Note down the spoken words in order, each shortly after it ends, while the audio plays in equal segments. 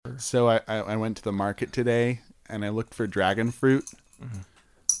So I went to the market today and I looked for dragon fruit,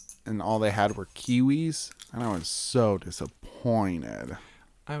 and all they had were kiwis, and I was so disappointed.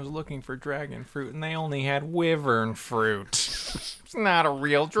 I was looking for dragon fruit, and they only had wyvern fruit. It's not a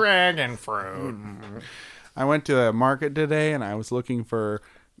real dragon fruit. I went to the market today and I was looking for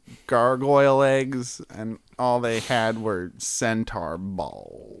gargoyle eggs, and all they had were centaur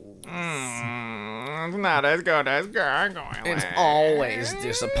balls. It's not as good as gargoyle. It's always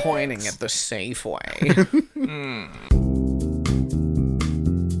disappointing at the Safeway.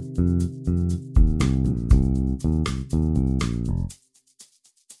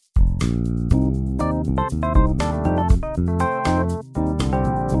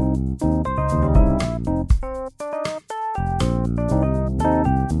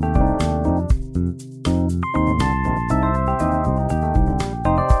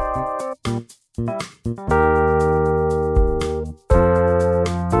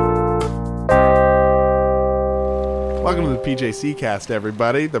 Welcome to the PJC cast,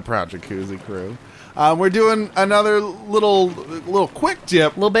 everybody, the Proud Jacuzzi crew. We're doing another little quick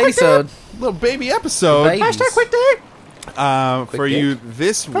dip. Little baby sode. Little baby episode. Babies. quick dip. For dip. you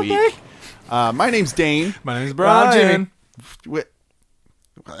this week. My name's Dane. My name's Brian. Wi-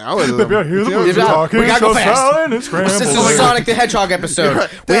 Baby, I hear the birds talking, We gotta go so fast. silent and This is the Sonic the Hedgehog episode.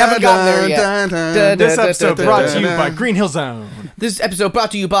 We haven't gotten there yet. This episode brought to you by Green Hill Zone. This episode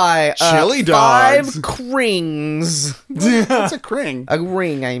brought to you by Chili dogs. 5 Krings. What's a cring? A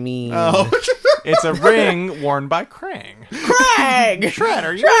ring, I mean. Oh. It's a ring worn by Krang. Craig!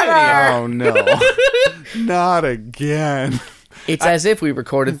 Shredder, you idiot. Oh, no. Not again. It's as if we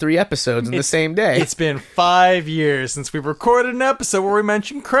recorded 3 episodes in the same day. It's been 5 years since we recorded an episode where we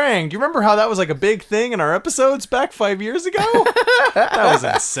mentioned Krang. Do you remember how that was like a big thing in our episodes back 5 years ago? That was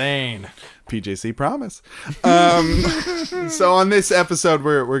insane. PJC promise. So on this episode,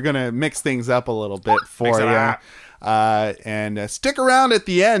 we're gonna mix things up a little bit for Mix it you, up. and stick around at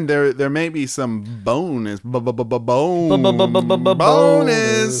the end. There may be some bonus. Bonus.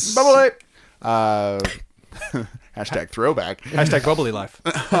 Hashtag throwback. Hashtag bubbly life.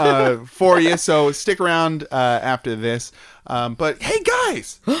 For you. So stick around after this. But hey,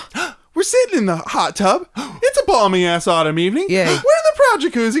 guys. We're sitting in the hot tub. It's a balmy ass autumn evening. Yay. We're the Proud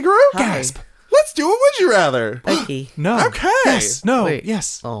Jacuzzi crew. Hi. Gasp. Let's do a Would You Rather. Okay. No. Okay. Yes. No. Wait.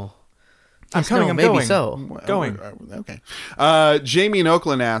 Yes. Oh. I'm coming. No, I'm maybe going. so. Going. Okay. Jamie in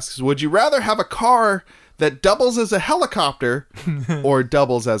Oakland asks, would you rather have a car that doubles as a helicopter or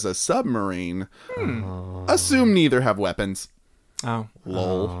doubles as a submarine? Assume neither have weapons. Oh.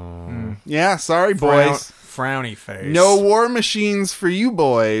 Lol. Yeah, sorry, boys. Frowny face. No war machines for you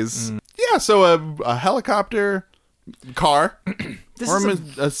boys. Yeah, so a helicopter car This or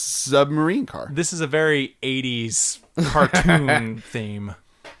is a submarine car. This is a very 80s cartoon theme.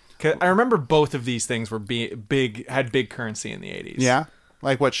 'Cause I remember both of these things were big, had big currency in the 80s. Yeah?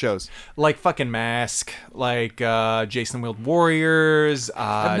 Like what shows? Like fucking Mask, like Jason the Wheeled Warriors,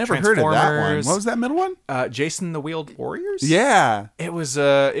 I've never heard of that one. What was that middle one? Jason the Wheeled Warriors? Yeah. It was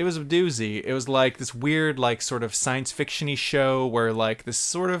a doozy. It was like this weird, like, sort of science fiction-y show where, like, this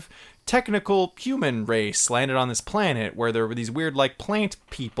sort of technical human race landed on this planet where there were these weird, like, plant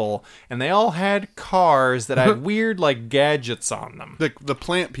people, and they all had cars that had weird, like, gadgets on them. The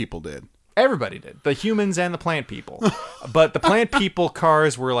plant people did. Everybody did. The humans and the plant people. But the plant people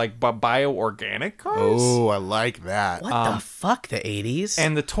cars were, like, bio-organic cars. Oh, I like that. What the fuck, the 80s?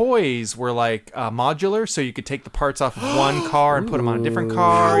 And the toys were like modular, so you could take the parts off of one car and put them on a different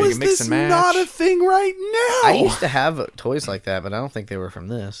car. How You is could mix this and match. not a thing right now? I used to have toys like that, but I don't think they were from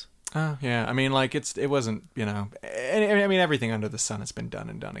this. Oh, yeah. I mean, like, it wasn't, you know. I mean, everything under the sun has been done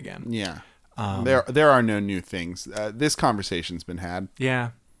and done again. Yeah. There are no new things. This conversation's been had.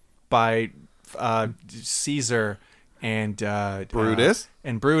 Yeah. By Caesar and Brutus.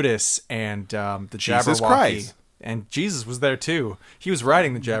 and the Jesus Jabberwocky. Christ. And Jesus was there too. He was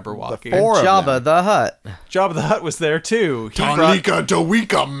riding the Jabberwocky. The four of Jabba them. the Hutt. Jabba the Hutt was there too. Tanika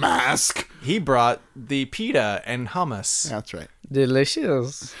Dawika mask. He brought the pita and hummus. That's right.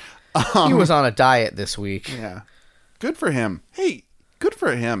 Delicious. He was on a diet this week. Yeah. Good for him. Hey, good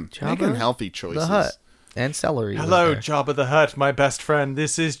for him. Jabba Making healthy choices. The Hutt. And celery. was Hello, there. Jabba the Hutt, my best friend.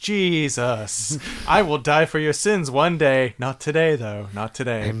 This is Jesus. I will die for your sins one day. Not today, though. Not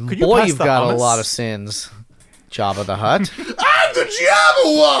today. And Could you boy, pass you've the got a hummus? lot of sins. Jabba the Hutt. I'm the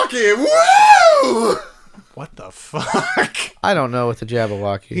Jabberwocky! Woo! What the fuck? I don't know what the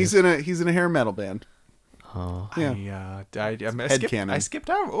Jabberwocky is. He's in a hair metal band. Yeah. I skipped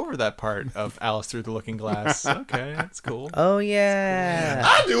over that part of Alice Through the Looking Glass. Okay, that's cool. Oh yeah.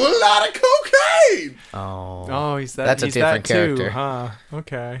 I do a lot of cocaine. Oh. Oh, he's that. That's a he's different that too, character. huh?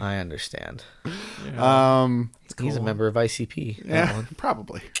 Okay. I understand. Cool. He's a member of ICP. that Yeah, one.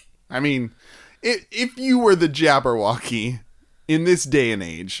 probably. I mean, if you were the Jabberwocky in this day and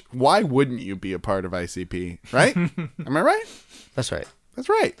age, why wouldn't you be a part of ICP? Right? Am I right? That's right. That's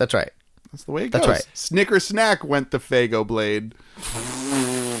right. That's right. That's the way it That's goes. right. Snicker Snack went the Fago Blade.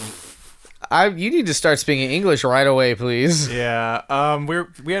 You need to start speaking English right away, please. Yeah.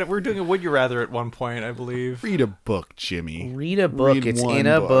 We're doing a Would You Rather at one point, I believe. Read a book, Jimmy. Read a book. Read It's one in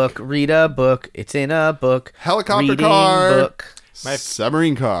a book. Read a book. It's in a book. Helicopter Reading car. book.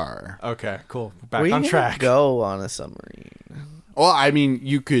 Submarine car. Okay, cool. Back Where on you track. Go on a submarine. Well, I mean,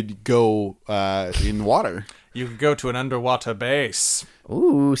 you could go in water. You could go to an underwater base.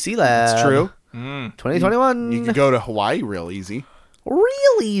 Ooh, Sea Lab. It's true. 2021. You could go to Hawaii real easy.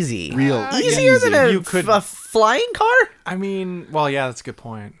 Real easy. Real Easier easy. than You could- a flying car? I mean, well, yeah, that's a good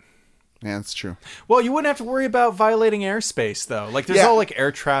point. Yeah, that's true. Well, you wouldn't have to worry about violating airspace, though. Like, there's Yeah. all like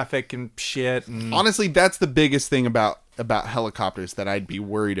air traffic and shit. And Honestly, that's the biggest thing about helicopters that I'd be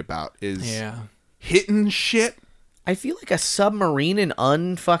worried about is yeah. hitting shit. I feel like a submarine, an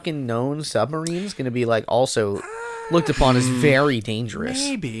unfucking known submarine, is going to be like also looked upon as very dangerous.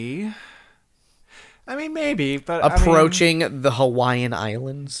 Maybe. I mean, maybe, but Approaching the Hawaiian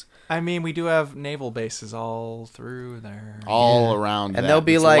Islands. I mean, we do have naval bases all through there. All around, And that. they'll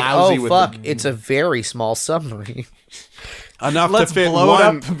be It's like, lousy oh, with fuck, it's a very small submarine. enough Let's to fit blow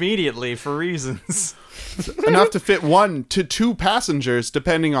one, it up immediately for reasons. enough to fit 1 to 2 passengers,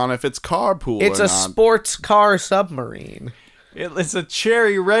 depending on if it's carpool. It's or a not. sports car submarine. It's a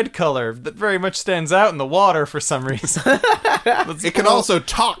cherry red color that very much stands out in the water for some reason. It can also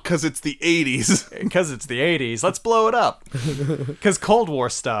talk because it's the 80s. Because it's the 80s. Let's blow it up. Because Cold War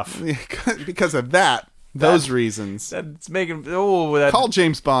stuff. Because of that, those reasons. That's making... Oh, that... Call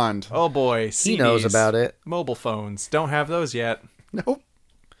James Bond. Oh, boy. CDs. He knows about it. Mobile phones. Don't have those yet. Nope.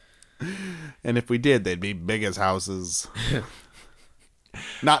 And if we did, they'd be big as houses.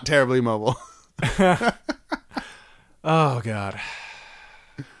 Not terribly mobile. Oh, God.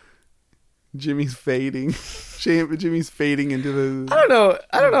 Jimmy's fading. Jimmy's fading into the... I don't know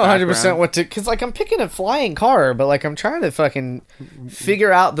 100% Background. what to... Because, like, I'm picking a flying car, but, like, I'm trying to fucking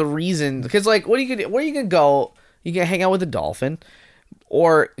figure out the reason. Because, like, where are you going to go? You can hang out with a dolphin.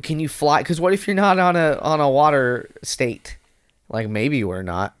 Or can you fly? Because what if you're not on a water state? Like, maybe we're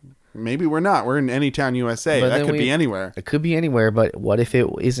not. Maybe we're not. We're in Anytown, USA. But That then could be anywhere. It could be anywhere, but what if it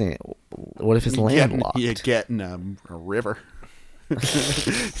isn't? What if it's landlocked? You get in a river.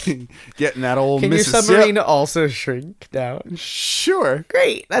 Getting that old Can your Mississippi. submarine also shrink down? Sure.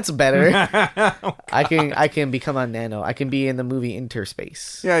 Great, that's better. I can become a nano. I can be in the movie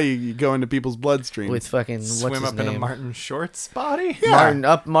Interspace Yeah, you go into people's bloodstream. with fucking Swim what's his up in a name? Martin Short's body?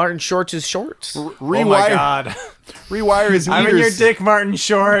 Martin Shorts' shorts. Oh, Rewire, my God. rewire his ears. I'm in your dick, Martin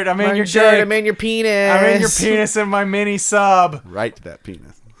Short. I'm in Martin your Short, dick. I'm in your penis. I'm in your penis and my mini sub. Right to that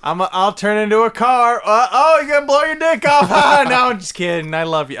penis. I'll turn into a car. You're gonna blow your dick off. No, I'm just kidding. I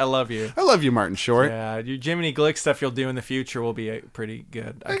love you. I love you. I love you, Martin Short. Yeah, your Jiminy Glick stuff you'll do in the future will be pretty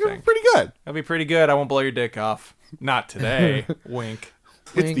good. I I think think pretty good. it'll be pretty good. I won't blow your dick off. Not today. Wink.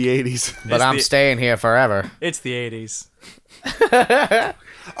 It's the 80s. But It's I'm the- staying here forever. It's the 80s.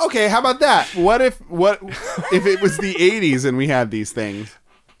 Okay, how about that? What if it was the 80s and we had these things?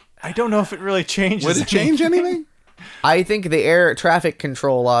 I don't know if it really changes. Would it change anything? I think the air traffic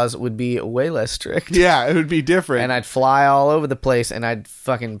control laws would be way less strict. Yeah, it would be different. And I'd fly all over the place, and I'd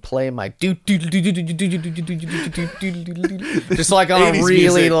fucking play my just like on a 80s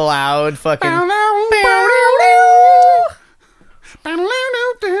really music. loud fucking.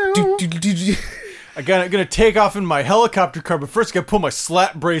 I'm gonna take off in my helicopter car, but first I gotta put my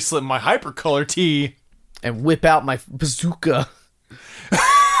slap bracelet and my hypercolor tee. And whip out my bazooka.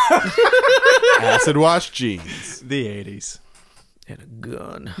 Acid wash jeans. The 80s. And a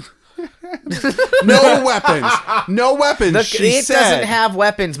gun. No weapons. No weapons. She It said. doesn't have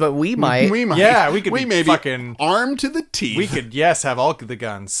weapons, but we might. We might. Yeah, we could be may fucking- armed to the teeth. We could, yes, have all the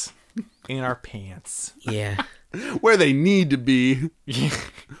guns in our pants. Yeah. where they need to be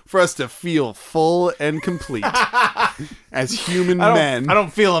for us to feel full and complete as human men. I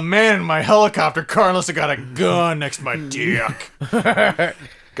don't feel a man in my helicopter car unless I got a gun next to my dick.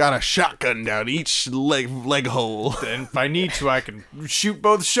 Got a shotgun down each leg hole. And if I need to, I can shoot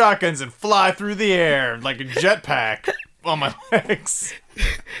both shotguns and fly through the air like a jetpack on my legs.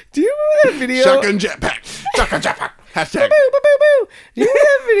 Do you remember that video? Shotgun jetpack. Shotgun jetpack. Hashtag. Boo, boo, boo, boo. Do you remember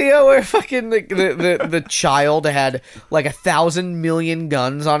that video where fucking the child had like 1,000 million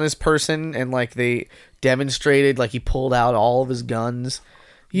guns on his person, and like they demonstrated like he pulled out all of his guns?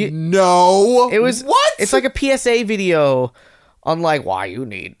 No. It was what? It's like a PSA video on like why you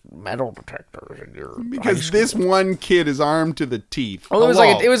need metal detectors in your because this one kid is armed to the teeth. Oh, it was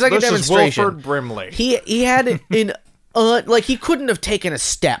like a This is demonstration. Wilford Brimley. He had an like he couldn't have taken a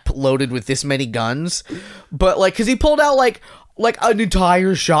step loaded with this many guns, but like because he pulled out like an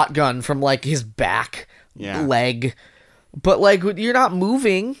entire shotgun from like his back leg, but like you're not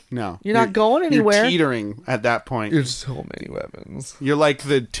moving. No, you're not going anywhere. You're teetering at that point. There's so many weapons. You're like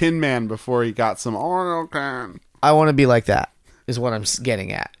the Tin Man before he got some oil can. I want to be like that. Is what I'm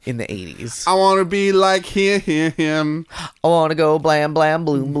getting at in the 80s. I want to be like him. I want to go blam blam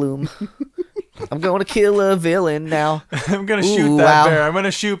bloom bloom. I'm going to kill a villain now. I'm going to shoot that bear. I'm going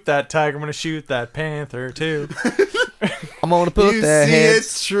to shoot that tiger. I'm going to shoot that panther, too. I'm going to put You their see, heads...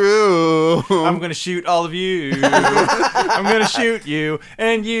 it's true. I'm going to shoot all of you. I'm going to shoot you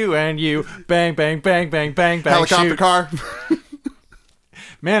and you and you. Bang, bang, bang, bang, bang, bang, Helicopter shoot. car.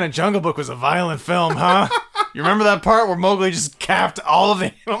 Man, a Jungle Book was a violent film, huh? You remember that part where Mowgli just capped all of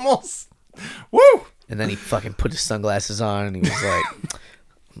the animals? Woo! And then he fucking put his sunglasses on and he was like,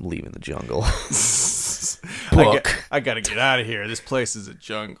 I'm leaving the jungle. Book. I gotta get out of here. This place is a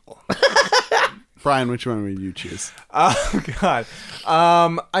jungle. Brian, which one would you choose? Oh, God.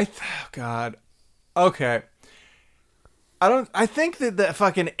 God. Okay. I think that the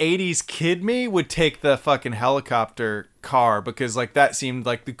fucking 80s kid me would take the fucking helicopter car because, like, that seemed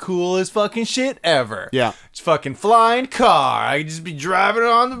like the coolest fucking shit ever. Yeah. It's fucking flying car. I could just be driving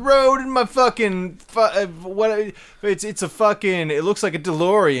on the road in my fucking, it's a fucking, it looks like a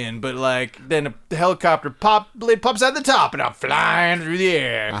DeLorean, but, like, then a helicopter lid pops out the top and I'm flying through the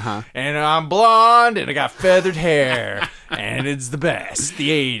air. Uh-huh. And I'm blonde and I got feathered hair. And it's the best. The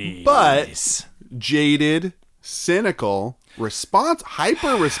 80s. But jaded, cynical,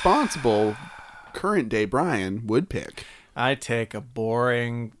 hyper responsible current day Brian would pick. I take a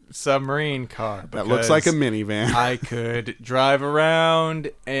boring submarine car That looks like a minivan. I could drive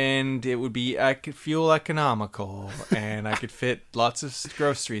around and it would be fuel economical and I could fit lots of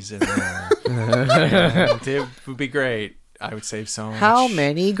groceries in there. And it would be great. I would save so much. How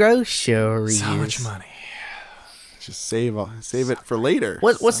many groceries? So much money. Just save it for later.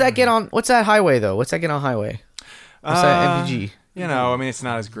 What's that get on? What's that highway though? What's that get on highway? What's that MPG? You know, I mean, it's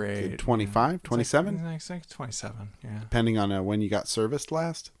not as great. 25, 27? It's like 27, yeah. Depending on when you got serviced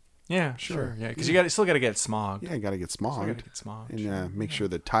last. Yeah, sure. Yeah, because you still got to get smogged. Yeah, you got to get Still smogged. gotta get smogged. And sure. make sure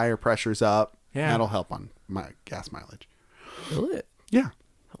the tire pressure's up. Yeah. That'll help on my gas mileage. Will it? Yeah.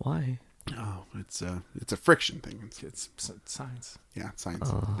 Why? Oh, it's a friction thing. It's science. Yeah, science.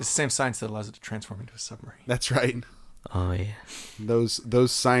 It's the same science that allows it to transform into a submarine. That's right. Oh yeah.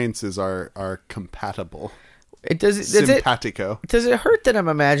 Those sciences are compatible. Does Simpatico. it hurt that I'm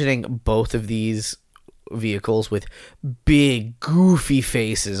imagining both of these vehicles with big goofy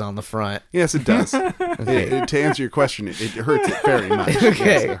faces on the front? Yes, it does. To answer your question, it hurts it very much. Okay.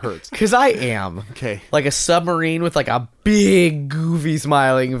 Yes, it hurts. Because I am. Okay. Like a submarine with like a big goofy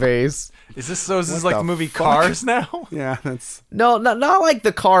smiling face. Is this What like the the movie fuck? Cars now? Yeah, that's No, not like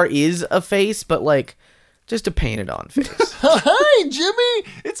the car is a face, but like just a painted on face. Hi,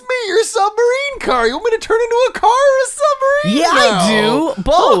 Jimmy. It's me, your submarine car. You want me to turn into a car or a submarine? Yeah, I do.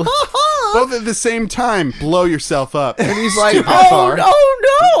 Both. both at the same time. Blow yourself up. And he's like, Stupid oh car.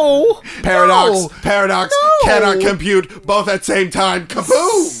 no. Paradox. No. Cannot compute. Both at same time.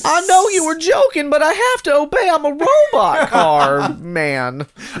 Kaboom! I know you were joking, but I have to obey. I'm a robot car man.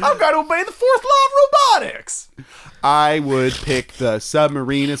 I've got to obey the fourth law of robotics. I would pick the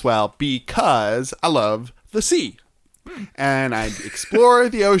submarine as well because I love the sea. And I'd explore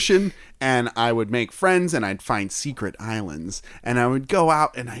the ocean and I would make friends and I'd find secret islands and I would go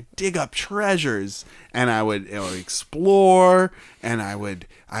out and I'd dig up treasures and I would explore and I would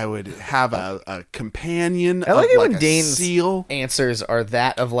have a companion I like it when a Dane's seal. answers are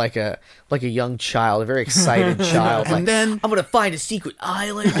that of like a young child, a very excited child. And like, then- I'm gonna find a secret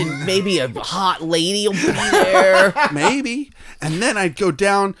island and maybe a hot lady will be there. Maybe. And then I'd go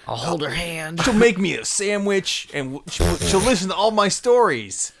down. I'll hold her hand. She'll make me a sandwich and she'll listen to all my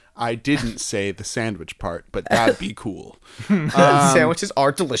stories. I didn't say the sandwich part, but that'd be cool. Sandwiches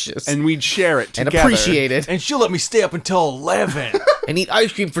are delicious And we'd share it and together. appreciated, And she'll let me stay up until 11. and eat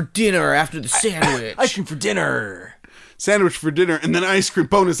ice cream for dinner after the sandwich. Ice cream for dinner. Sandwich for dinner, and then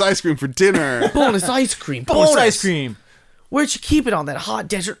bonus ice cream for dinner. Bonus ice cream. Bonus ice cream. Where'd you keep it on that hot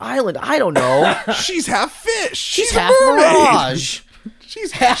desert island? I don't know. She's half fish. She's a half mermaid. mirage.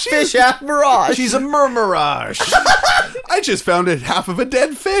 half fish, half mirage. She's a mermirage. I just found half of a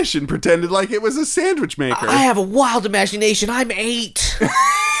dead fish and pretended like it was a sandwich maker. I have a wild imagination. I'm 8.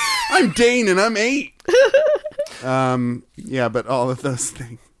 I'm Dane and I'm 8. Yeah, but all of those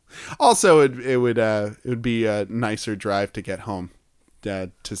things. Also, it would be a nicer drive to get home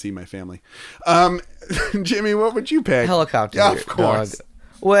to see my family. Jimmy, what would you pick? Helicopter. Yeah, of course. Dog.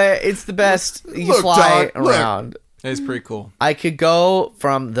 Well, it's the best. You Look, fly dog, look. around. It's pretty cool. I could go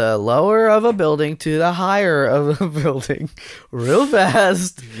from the lower of a building to the higher of a building real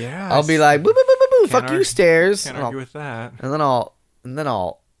fast. Yeah. I'll be like, boo, boo, boo, boo, boo. Fuck you, argue- stairs. Can't And argue with that. then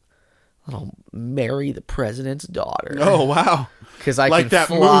I'll marry the president's daughter. Oh, wow. Because I Like can that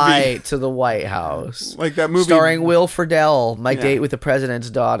fly movie. to the White House. Like that movie. Starring Will Friedle, My Yeah. Date with the President's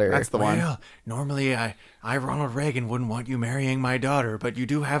Daughter. That's the one. Well, normally I, Ronald Reagan, wouldn't want you marrying my daughter, but you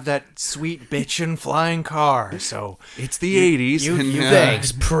do have that sweet bitchin' flying car, so It's the 80s. you- and, you-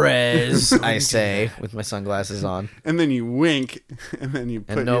 Thanks, Prez, I say, with my sunglasses on. and then you wink, and then you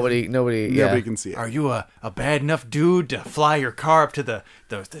put And nobody, nobody can see it. are you a bad enough dude to fly your car up to the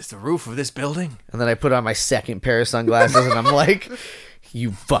roof of this building? And then I put on my second pair of sunglasses, and I'm like,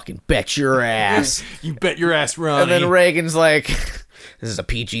 you fucking bet your ass. You bet your ass, Ronnie. And then Reagan's like, this is a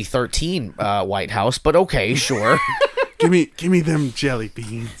PG-13 White House, but okay, sure. give me them jelly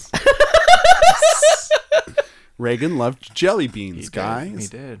beans. Reagan loved jelly beans,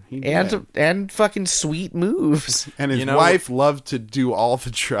 guys. He did. and fucking sweet moves. And his You know- wife loved to do all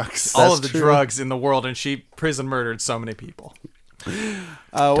the drugs. All That's of the true. drugs in the world, and she prison murdered so many people.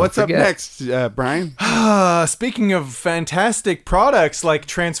 What's up forget. next, Brian? Speaking of fantastic products like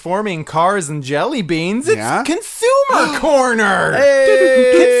transforming cars and jelly beans, it's Yeah? Consumer Corner.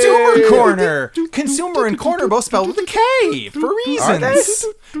 Hey! Consumer Corner. Consumer and corner both spelled with a K for reasons.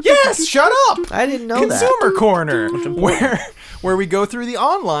 Yes, shut up. I didn't know Consumer Corner, where we go through the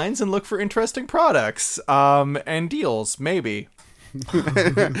onlines and look for interesting products and deals, maybe.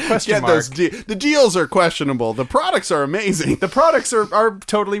 Question Yeah, mark. the deals are questionable. The products are amazing. The products are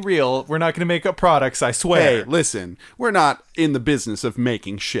totally real. We're not going to make up products, I swear. Hey, listen, we're not in the business of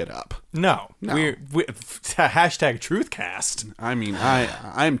making shit up. No. We hashtag truthcast. I mean,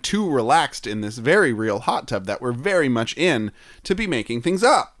 I'm too relaxed in this very real hot tub that we're very much in to be making things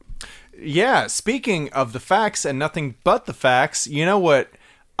up. Yeah, speaking of the facts and nothing but the facts, you know what?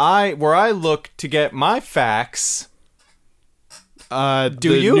 Where I look to get my facts.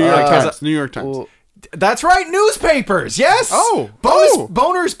 Do you? New York Because Times. New York Times. Well, That's right, newspapers. Yes. Oh,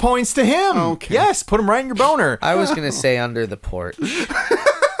 Boners points to him. Okay. Yes, put him right in your boner. I was going to say under the porch.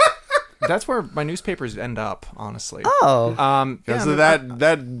 That's where my newspapers end up, honestly. Oh. Because of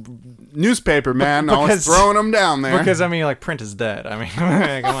that newspaper man always throwing them down there. Because I mean, like, print is dead. I mean,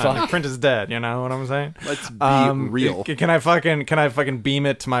 come on, print is dead. You know what I'm saying? Let's be real. Can I fucking beam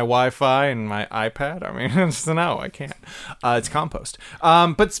it to my Wi-Fi and my iPad? I mean, no, I can't. It's compost.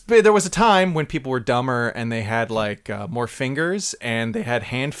 But there was a time when people were dumber and they had like more fingers and they had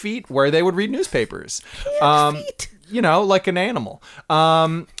hand feet where they would read newspapers. Feet. You know, like an animal.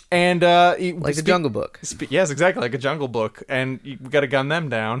 And Like a Jungle Book. Yes, exactly, like a Jungle Book, and we got to gun them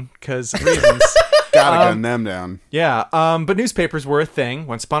down because reasons. Gotta gun them down. Yeah, but newspapers were a thing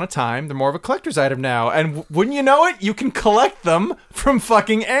once upon a time. They're more of a collector's item now, and wouldn't you know it, you can collect them from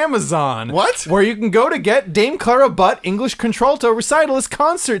fucking Amazon. What? Where you can go to get Dame Clara Butt English contralto recitalist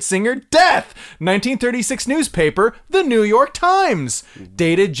concert singer death. 1936 newspaper, The New York Times,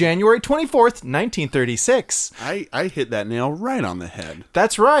 dated January 24th, 1936. I hit that nail right on the head.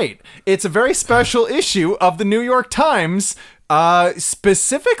 That's right. It's a very special issue of the New York Times,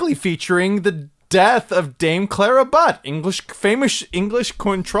 specifically featuring the death of Dame Clara Butt, famous English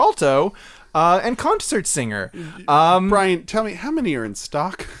contralto and concert singer. Brian, tell me, how many are in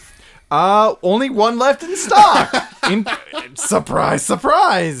stock? Only one left in stock. Surprise,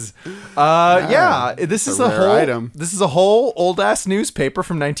 surprise. Yeah, this is a a rare whole item. This is a whole old ass newspaper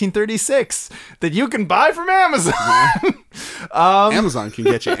from 1936 that you can buy from Amazon. Amazon can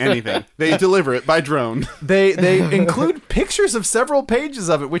get you anything. They deliver it by drone. They include pictures of several pages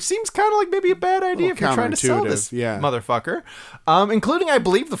of it, which seems kind of like maybe a bad idea if you're trying to sell this motherfucker. Including, I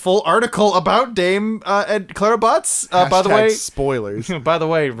believe, the full article about Dame Clara Butts. By the way, spoilers. by the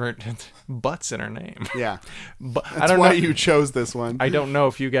way, Butts in her name. Yeah, But that's I don't why know. you chose this one. I don't know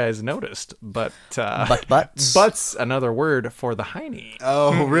if you guys noticed, but Butts. Butts, another word for the hiney.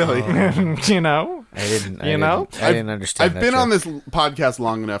 Oh, really? You know. I didn't. I didn't understand. I've been on this podcast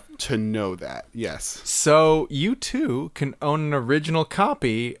long enough to know that. Yes. So you too can own an original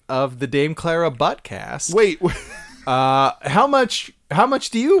copy of the Dame Clara Buttcast. Wait. How much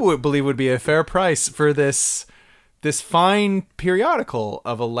do you believe would be a fair price for this this fine periodical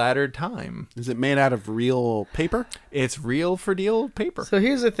of a latter time. Is it made out of real paper? It's real for deal paper. So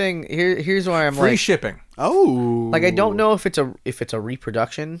here's the thing. Here's why I'm Free like, shipping. Oh. like, I don't know if it's a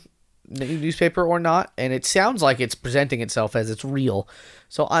reproduction newspaper or not, and it sounds like it's presenting itself as it's real.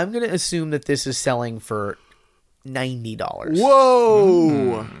 So I'm gonna assume that this is selling for $90.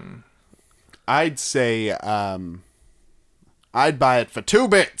 Whoa. I'd say I'd buy it for 2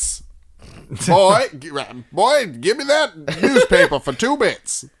 bits. Boy, give me that newspaper for 2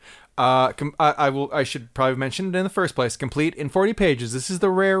 bits. I should probably mention it in the first place. Complete in 40 pages. This is the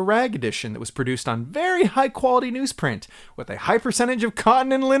rare rag edition that was produced on very high quality newsprint with a high percentage of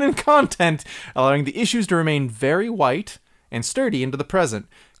cotton and linen content, allowing the issues to remain very white and sturdy into the present.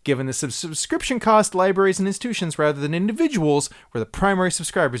 Given the subscription cost, libraries and institutions rather than individuals were the primary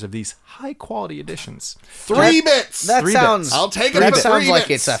subscribers of these high quality editions. 3 bits. That 3 sounds. bits. I'll take it That for sounds 3 like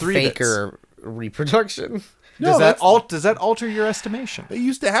bits. it's a 3 bits. faker reproduction. No, Does that alter your estimation? They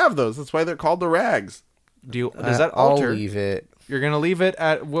used to have those. That's why they're called the rags. Does that I'll alter? leave it You're gonna leave it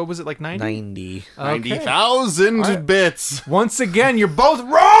at what was it, like 90? 90. 90,000 bits. Once again, you're both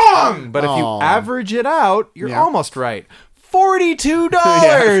wrong. But if you Aw. average it out, you're Yeah. almost right. $42.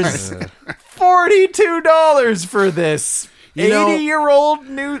 $42 for this. You know- 80-year-old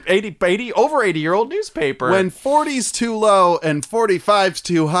newspaper. When 40's too low and 45's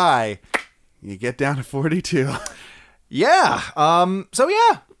too high, you get down to 42. yeah. So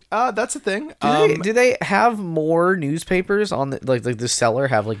yeah. That's a thing. Do they have more newspapers on the like the seller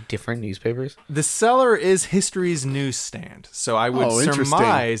have like different newspapers? The seller is History's newsstand, so I would Oh, interesting.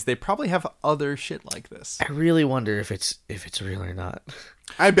 surmise they probably have other shit like this. I really wonder if it's real or not.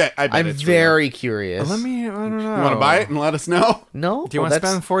 I bet I'm it's very curious. I don't know. real. You want to buy it and let us know? No, Do you want to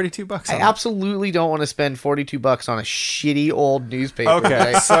spend $42 I on it? absolutely don't want to spend $42 on a shitty old newspaper. Okay,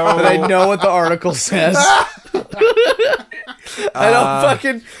 that I, so- that I know what the article says. I don't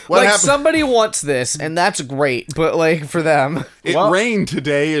fucking like happened- somebody wants this, and that's great. But like for them, It Well, rained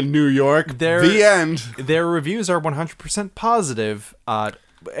today in New York. there- The end. Their reviews are 100% positive.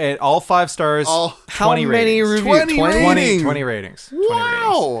 At all 5 stars. All- how 20 many ratings. reviews? 20 20 rating. ratings. 20 ratings.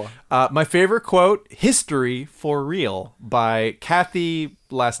 Wow. My favorite quote: "History for real" by Kathy,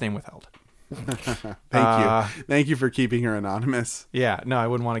 last name withheld. Thank you. Thank you for keeping her anonymous. Yeah, no, I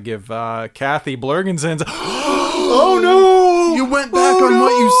wouldn't want to give Kathy Blurgenson's. Oh no! You went back on what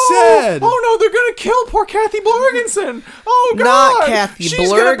you said. Oh no, they're gonna kill poor Kathy Blurgenson. Oh god! Not Kathy She's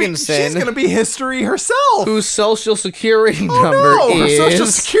gonna be- Blurgenson. She's gonna be history herself. Whose social security Oh number no! Her is social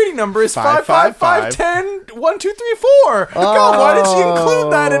security number is 555. 555101234. God, why did she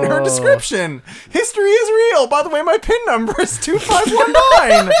include that in her description? History is real. By the way, my PIN number is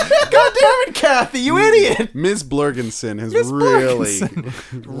 2519. God damn it, Kathy, you idiot! Ms. Blurgenson has Miss really,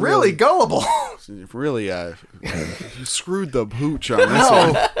 Really gullible. really screwed the pooch on this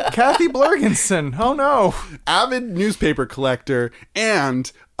No, one. Kathy Blurgenson. Oh no, Avid newspaper collector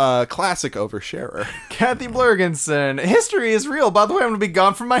and classic oversharer. Kathy Blurgenson. History is real. By the way, I'm gonna be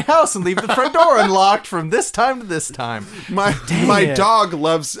gone from my house and leave the front door unlocked from this time to this time. My it. dog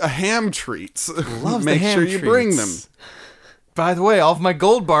loves ham treats. Loves Make the ham sure you bring them. treats. By the way, all of my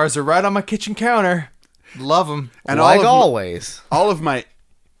gold bars are right on my kitchen counter. Love them. And like all always. of my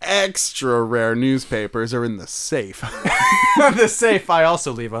extra rare newspapers are in the safe. The safe I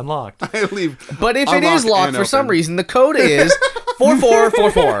also leave unlocked. I leave. But if it is unlocked locked and for some open. reason, the code is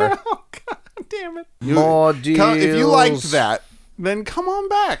 4444. Oh god damn it. More If you liked deals. that, then come on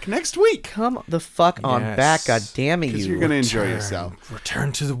back next week. Come the fuck on Yes. back, god damn it, Because you. you're gonna enjoy yourself.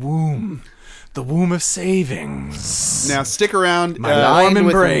 Return to the womb. The womb of savings. Now stick around. My warm Lined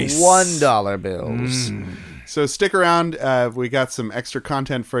with embrace. $1 bills. So stick around. We got some extra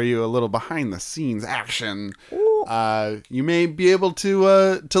content for you, a little behind the scenes action. You may be able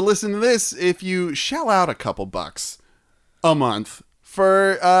to listen to this if you shell out a couple bucks a month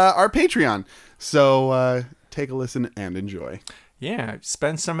for our Patreon. So take a listen and enjoy. Yeah,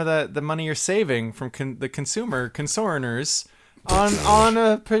 spend some of the money you're saving from the consorners on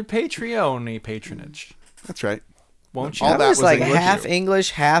a Patreon patronage. That's right. Won't you? All That that was was like English. half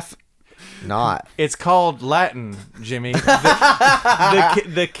English, half not. It's called Latin, Jimmy.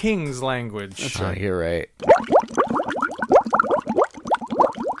 The king's language. Oh, you're right.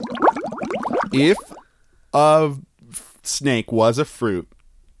 If a snake was a fruit,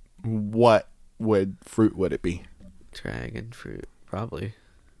 what fruit would it be? Dragon fruit, probably.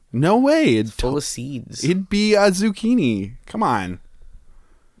 No way. Full of seeds. It'd be a zucchini. Come on.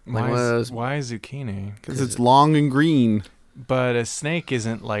 Like one of those- Why zucchini? Because it's long and green. But a snake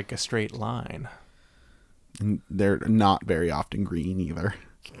isn't like a straight line. And they're not very often green either.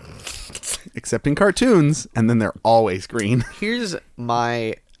 except in cartoons, and then they're always green.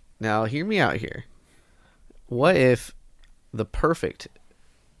 Now hear me out here. What if the perfect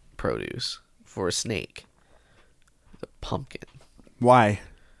produce for a snake, the pumpkin? Why?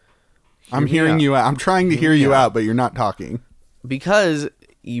 I'm me hearing out. you out. I'm trying to hear you out, but you're not talking. Because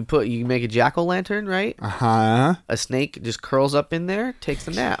you make a jack-o'-lantern, right? Uh-huh. A snake just curls up in there, takes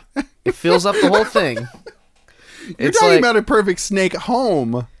a nap. It fills up the whole thing. You're talking about a perfect snake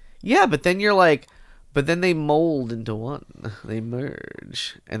home. Yeah, but then they mold into one. They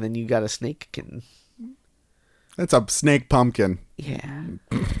merge, and then you got a snakekin. That's a snake pumpkin. Yeah.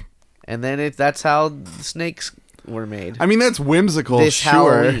 And then that's how the snakes were made. I mean, that's whimsical, This sure.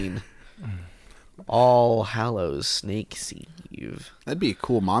 Halloween. All Hallows Snake Eve. That'd be a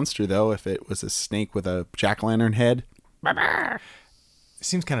cool monster, though, if it was a snake with a jack-o'-lantern head. It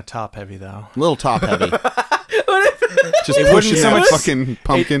seems kind of top heavy though. A little top heavy. Just It wouldn't pushing so that much- fucking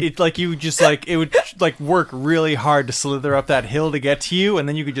pumpkin. It like you just like it would like work really hard to slither up that hill to get to you, and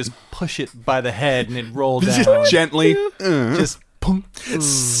then you could just push it by the head and it rolled down. Just gently. Just punk.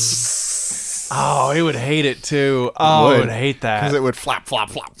 Oh, it would hate it too. Oh, it would hate that. Because it would flap, flap,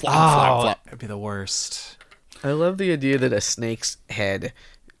 flap, flap, flap, Oh, flap. it'd be the worst. I love the idea that a snake's head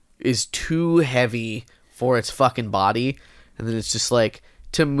is too heavy for its fucking body, and then it's just like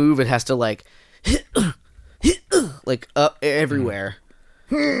to move it has to like like up everywhere.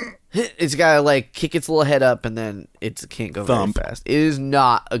 It's gotta like kick its little head up, and then it can't go Thump. very fast. It is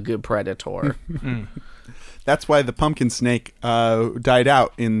not a good predator. That's why the pumpkin snake died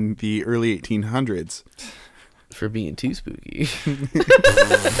out in the early 1800s. For being too spooky.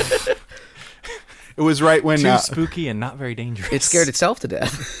 It was right when Too spooky and not very dangerous. It scared itself to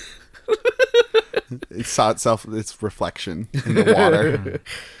death. it saw its reflection in the water.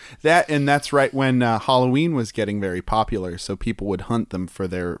 That's right when Halloween was getting very popular, so people would hunt them for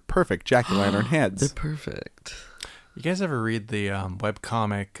their perfect jack-o'-lantern heads. Perfect. You guys ever read the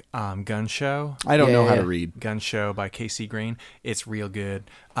webcomic Gun Show? I don't know how Yeah. to read. Gun Show by Casey Green. It's real good.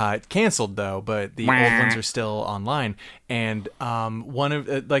 It's canceled though, but the old ones are still online. And one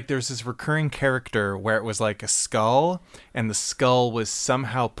of like there's this recurring character where it was like a skull, and the skull was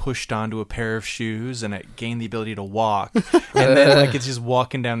somehow pushed onto a pair of shoes, and it gained the ability to walk. And then like it's just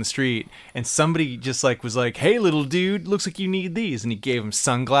walking down the street, and somebody just like was like, "Hey, little dude, looks like you need these," and he gave him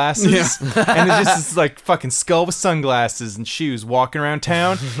sunglasses. Yeah. And it's just this like fucking skull with sunglasses and shoes walking around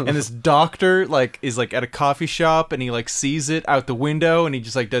town, and this doctor like is like at a coffee shop, and he like sees it out the window, and he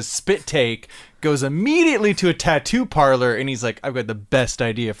just like does spit take, goes immediately to a tattoo parlor, and he's like, "I've got the best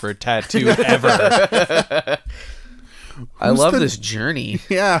idea for a tattoo ever." I love the- this journey.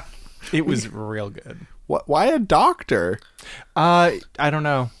 Yeah. It was real good. Why a doctor? I don't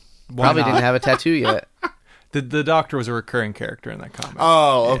know. Why Probably not? didn't have a tattoo yet. The doctor was a recurring character in that comic.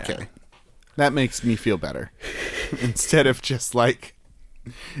 Oh, Yeah. okay. That makes me feel better. Instead of just like,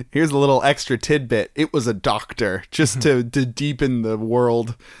 here's a little extra tidbit. It was a doctor, just to deepen the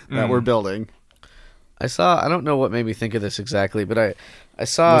world that we're building. I don't know what made me think of this exactly, but I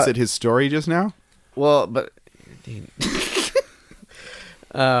saw Was it his story just now? well, but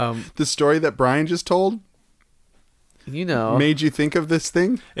The story that Brian just told you know, made you think of this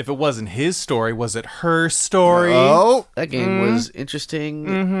thing? If it wasn't his story, was it her story? Oh, that game was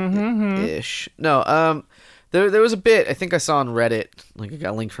interesting ish. No, there was a bit I think I saw on Reddit, like I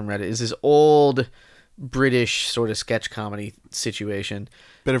got a link from Reddit. Is this old British sort of sketch comedy situation.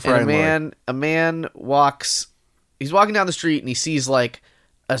 bit of And Brian a man walks. He's walking down the street and he sees like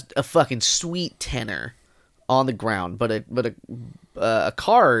a fucking sweet tenor on the ground, but a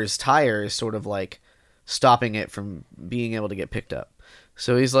car's tire is sort of like stopping it from being able to get picked up.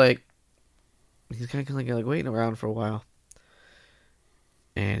 So he's kind of like waiting around for a while,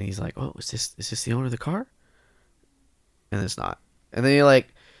 and he's like, "Oh, is this the owner of the car?" And it's not. And then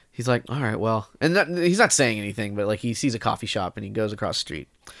he's like, "All right, well," and he's not saying anything, but like he sees a coffee shop and he goes across the street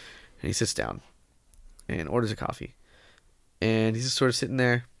and he sits down and orders a coffee, and he's just sort of sitting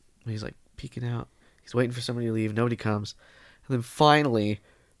there and he's like peeking out. He's waiting for somebody to leave. Nobody comes, and then finally,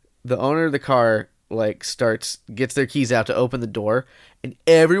 the owner of the car gets their keys out to open the door, and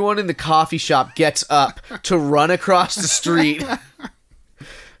everyone in the coffee shop gets up to run across the street.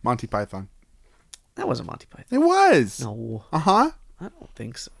 Monty Python. That wasn't Monty Python. It was. No, Uh-huh. I don't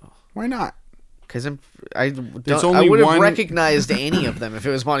think so. Why not? Because I only would have one- recognized any of them if it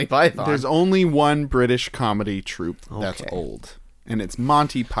was Monty Python. There's only one British comedy troupe that's Okay. old, and it's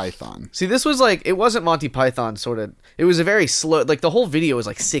Monty Python. See, this was like, it wasn't Monty Python sort of, it was a very slow, like the whole video was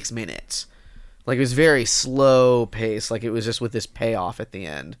like 6 minutes. Like it was very slow pace, like it was just with this payoff at the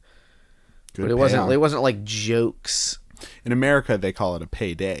end. Good But it payoff. wasn't like jokes. In America, they call it a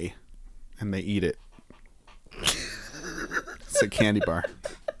payday, and they eat it. It's a candy bar.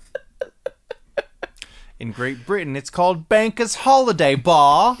 In Great Britain, it's called Banker's Holiday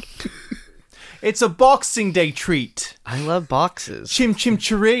Bar. It's a Boxing Day treat. I love boxes. Chim chim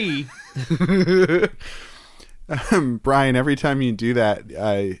cheree. Brian, every time you do that,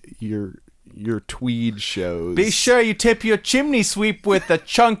 your tweed shows. Be sure you tip your chimney sweep with a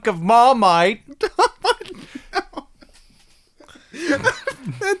chunk of Marmite.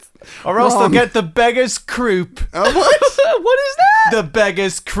 Or else they'll get the beggar's croup. Oh, what? What is that? The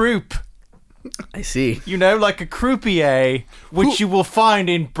beggar's croup. I see. You know, like a croupier, which you will find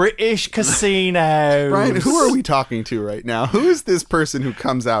in British casinos. Brian, who are we talking to right now? Who is this person who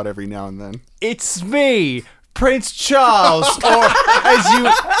comes out every now and then? It's me, Prince Charles, or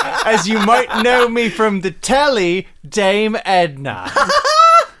as you might know me from the telly, Dame Edna.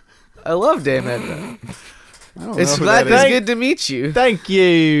 I love Dame Edna. I don't It's know who glad that is. it's good to meet you. Thank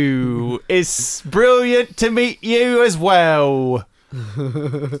you. It's brilliant to meet you as well.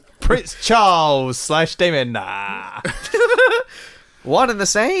 Prince Charles / Dame Edna. One and the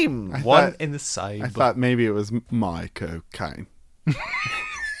same. One in the same. I thought maybe it was my cocaine.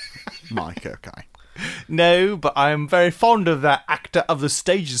 My cocaine. No, but I'm very fond of that actor of the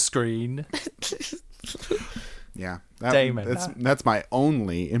stage screen. Yeah, Dame Edna. that's my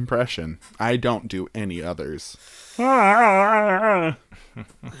only impression. I don't do any others.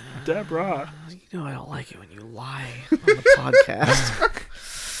 Deborah. You know I don't like it when you lie on the podcast.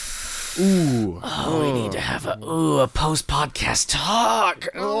 Ooh, Oh, we need to have a post-podcast talk.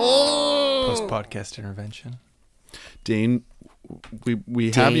 Oh. Post podcast intervention. Dane,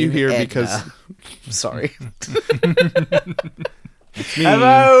 we have you Dame here Edna. because Sorry.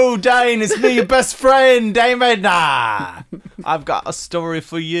 Hello, Dane. It's me, your best friend, Dame Edna. I've got a story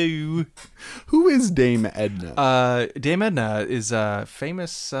for you. who is Dame Edna? Dame Edna is a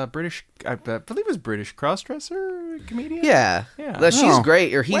famous British, I believe, it was British crossdresser comedian. Yeah. Yeah. That she's Oh.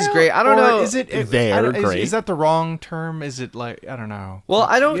 great or he's Well, great. I don't or know. Is it? They're I don't- is- great. Is that the wrong term? Is it like I don't know? Well,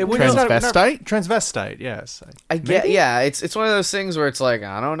 I don't. What is that? Transvestite? Transvestite. Yes. I get. Yeah, it's one of those things where it's like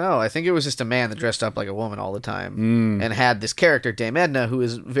I don't know. I think it was just a man that dressed up like a woman all the time and had this character Dame Edna who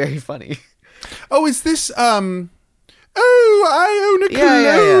is very funny. Oh, is this Oh, I own a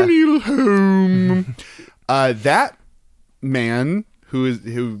Yeah. colonial home. That man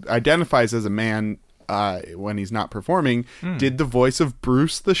who identifies as a man when he's not performing did the voice of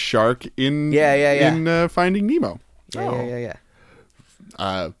Bruce the shark in in Finding Nemo. Yeah.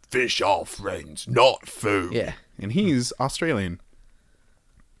 Fish are friends, not food. Yeah. And he's Australian.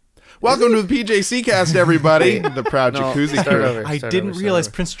 Welcome to the PJC cast, everybody. The proud No, jacuzzi start crew. over. I Start didn't over, start realize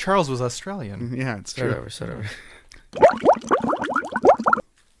over. Prince Charles was Australian. Yeah, it's Start true. over. Start over.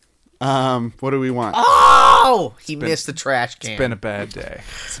 What do we want? Oh, he missed the trash can. It's been a bad day.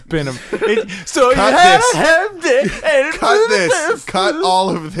 It's been a. So Cut you had this. a ham day and Cut this. Cut all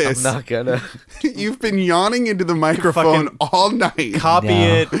of this. I'm not gonna. You've been yawning into the microphone Fucking all night. Copy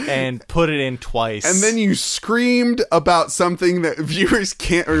No. it and put it in twice. And then you screamed about something that viewers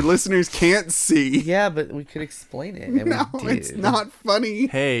can't or listeners can't see. Yeah, but we could explain it. And No, we did. it's not funny.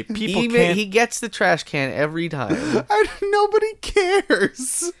 Hey, people He, can't. he gets the trash can every time. Nobody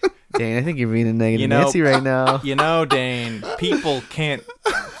cares. Dane, I think you're being a negative You know- Nancy right now. You know, Dane, people can't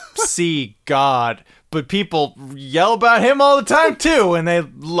see God, but people yell about him all the time too, and they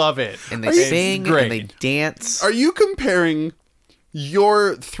love it. And they It's sing great. and they dance. Are you comparing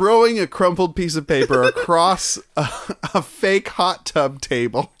your throwing a crumpled piece of paper across a fake hot tub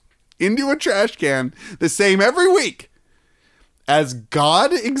table into a trash can the same every week as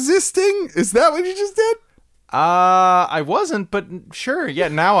God existing? Is that what you just did? I wasn't, but sure. Yeah,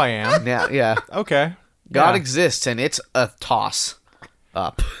 now I am. Yeah, yeah. Okay. God Yeah. exists, and it's a toss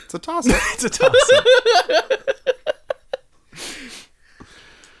up. It's a toss-up. It's a toss-up.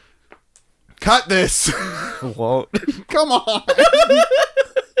 Cut this. Won't. Come on.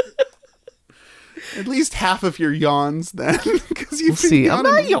 At least half of your yawns then, because you've been See, I'm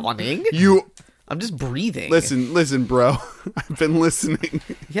yawning. not yawning. You I'm just breathing. listen, bro. I've been listening.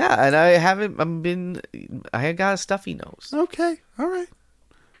 Yeah, and I haven't. I got a stuffy nose. Okay, all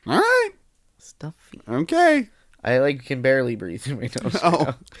right, Stuffy. okay. I can barely breathe through my nose.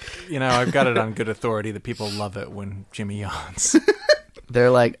 Oh, You know, I've got it on good authority that people love it when Jimmy yawns.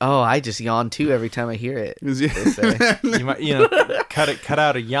 They're like, oh, I just yawn too every time I hear it. Is They you- say. You might, cut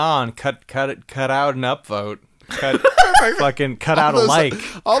out a yawn, cut out an upvote, cut out a those- like,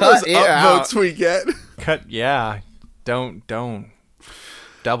 all Cut those it upvotes we get. yeah, don't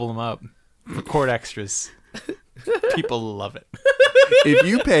double them up, record extras. People love it. If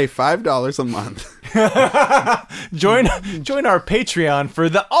you pay $5 a month Join our Patreon for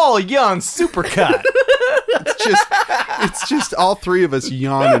the all yawn supercut. It's just all three of us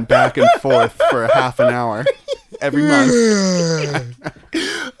yawning back and forth for a half an hour every month.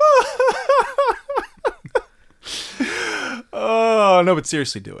 Oh no, but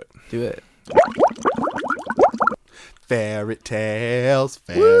seriously, do it. Do it. Ferret tails,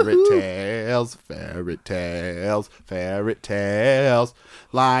 ferret tails, ferret tails, ferret tails,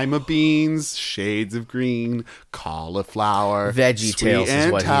 lima beans, shades of green, cauliflower, Veggie sweet Tales is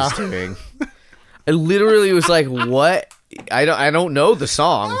and what sour. he's doing. I literally was like, what? I don't know the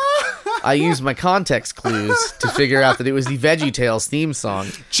song. I used my context clues to figure out that it was the Veggie Tales theme song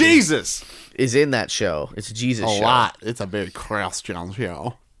Jesus, is in that show. It's a Jesus a show. lot. It's a very Christian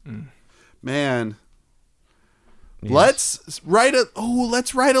show. Man, let's write a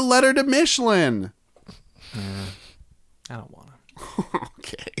letter to Michelin. I don't want to.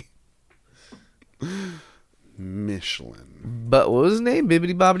 Okay, Michelin. But what was his name?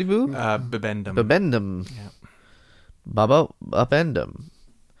 Bibbidi Bobbidi Boo? Bibendum. Babendum. Yep. Baba Upendum.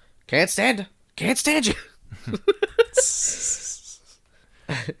 Can't stand you.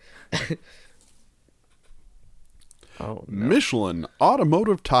 Oh, no. Michelin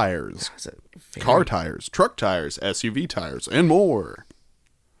automotive tires, That's a very, car tires, truck tires, SUV tires, and more.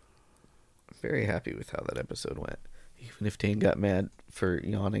 very happy with how that episode went. Even if Dane got mad for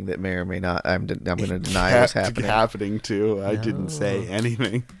yawning, that may or may not, I'm going to deny it was Kept happening. happening too. I didn't say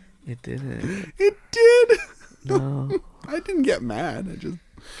anything. It didn't. It did. No. I didn't get mad. I just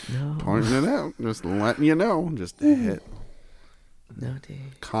No. pointing it out, just letting you know. Just hit No,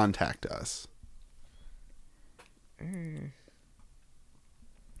 Dane. contact us.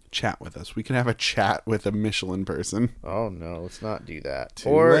 Chat with us. We can have a chat with a Michelin person. Oh no, let's not do that. Too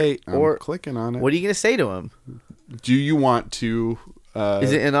late. I'm clicking on it. What are you gonna say to him? Do you want to?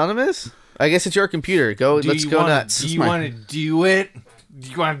 Is it anonymous? I guess it's your computer. Let's go nuts. Do you want to do it? Do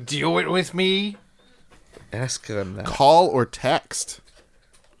you want to do it with me? Ask him that. Call or text?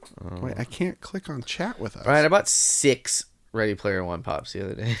 Wait, I can't click on chat with us. All right, I bought 6 Ready Player One pops the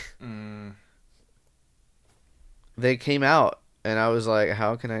other day. They came out, and I was like,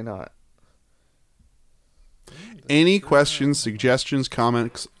 "How can I not?" Any questions, suggestions,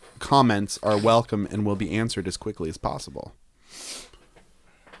 comments are welcome and will be answered as quickly as possible.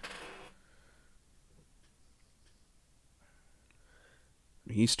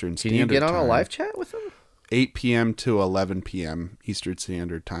 Eastern Can Standard you get on Time. a live chat with them? 8 p.m. to 11 p.m. Eastern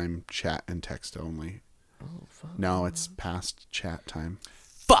Standard Time, chat and text only. Oh, fuck. No, it's past chat time.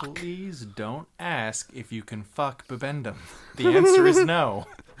 Fuck. Please don't ask if you can fuck Bibendum. The answer is no.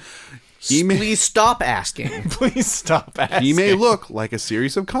 Please stop asking. Please stop asking. He may look like a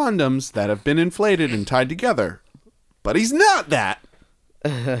series of condoms that have been inflated and tied together, but he's not that.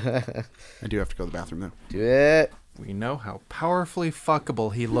 I do have to go to the bathroom, though. Do it. We know how powerfully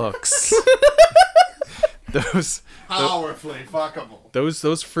fuckable he looks. Those Powerfully fuckable.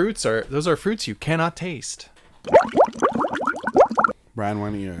 those fruits are fruits you cannot taste. Brian, why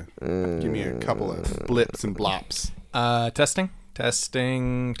don't you give me a couple of blips and blops? Testing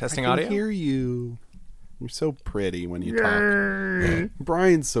I audio. can hear you. You're so pretty when you talk.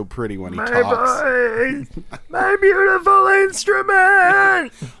 Brian's so pretty when he talks. My beautiful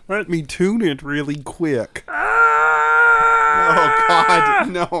instrument. Let me tune it really quick. Oh, God.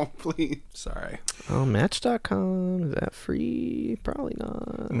 No, please. Sorry. Oh, Match.com, is that free? Probably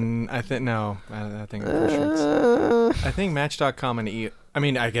not. I think no. I think I think Match.com and I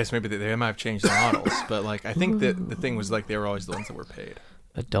mean, I guess maybe they might have changed the models, but like I think that the thing was like they were always the ones that were paid.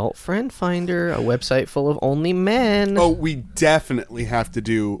 Adult Friend Finder, a website full of only men. Oh, we definitely have to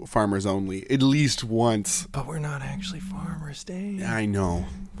do Farmers Only at least once. But we're not actually farmers, Dave. I know.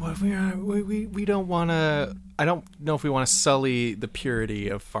 What if we don't want to? I don't know if we want to sully the purity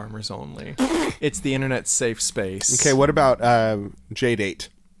of Farmers Only. It's the internet's safe space. Okay, what about J-Date?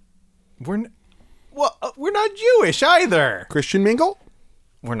 We're not Jewish either. Christian Mingle?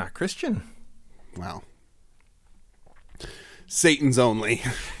 We're not Christian. Wow. Satan's Only.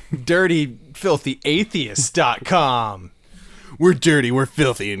 Dirty, filthy atheist.com. We're dirty, we're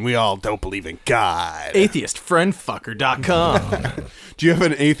filthy, and we all don't believe in God. Atheistfriendfucker.com. Do you have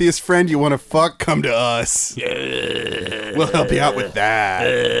an atheist friend you want to fuck? Come to us. We'll help you out with that.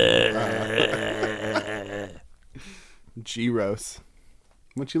 G-Rose.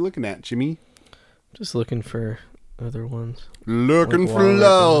 What you looking at, Jimmy? Just looking for other ones. Looking Like for water.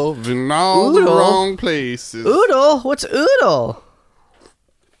 love in all the Oodle. wrong places. Oodle? What's Oodle?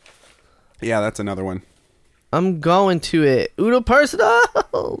 Yeah, that's another one. I'm going to it. Oodle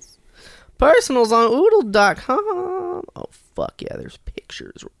Personals. Personals on oodle.com. Oh, fuck yeah, there's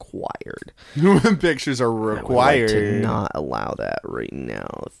pictures required. Pictures are I would like required. to not allow that right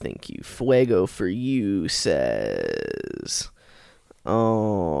now. Thank you. Fuego for you says.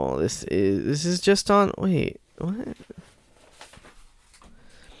 Oh, this is just on. Wait, what?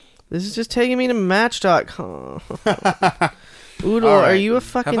 This is just taking me to Match.com. Oodle, All right. are you a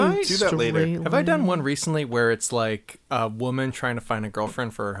fucking Have I- Do that later. straight Have I done one recently where it's like a woman trying to find a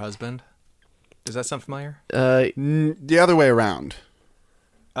girlfriend for her husband? Does that sound familiar? The other way around.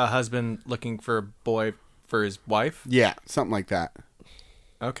 A husband looking for a boy for his wife? Yeah, something like that.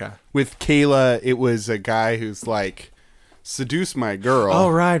 Okay. With Kayla, it was a guy who's like, seduce my girl. Oh,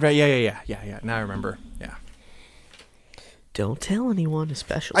 right. Yeah. Now I remember. Yeah. Don't tell anyone,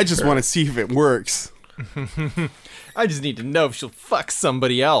 especially. I just her. want to see if it works. I just need to know if she'll fuck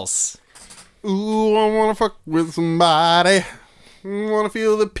somebody else. Ooh, I want to fuck with somebody. Want to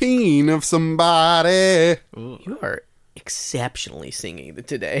feel the pain of somebody. You are exceptionally singing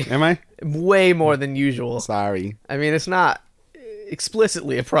today. Am I? Way more than usual. Sorry. I mean, it's not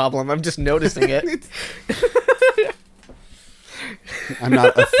explicitly a problem. I'm just noticing it. I'm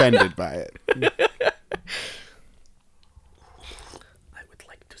not offended by it. I would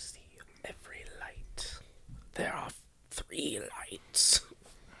like to see every light. There are 3 lights.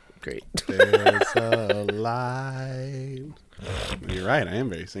 Great. There's a light. You're right, I am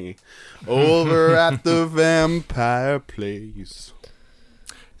very singing. Over at the vampire place.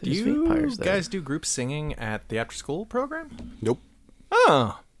 Do There's you vampires there. guys do group singing at the after school program? Nope.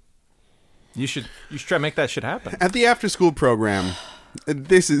 Oh. You should try to make that shit happen. At the after school program,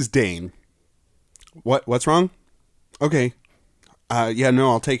 this is Dane. What's wrong? Okay. Yeah, no,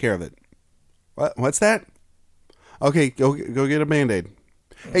 I'll take care of it. What's that? Okay, go get a Band-Aid.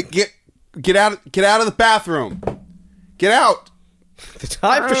 Hey, get out of the bathroom. Get out. The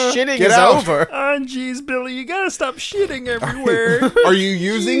time for shitting get is out. over. Oh, jeez, Billy, you gotta stop shitting everywhere. Are you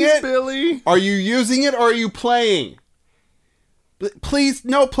using Jeez, it? Billy? Are you using it or are you playing? Please,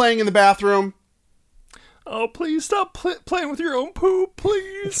 no playing in the bathroom. Oh, please stop playing with your own poop,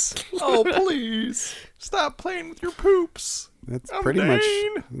 please. Oh, please. Stop playing with your poops. That's I'm pretty Dane.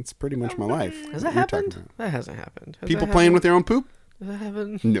 much. That's pretty much my life. Has What that you're talking happened? about. That hasn't happened. Has People that playing happened? with their own poop? Has that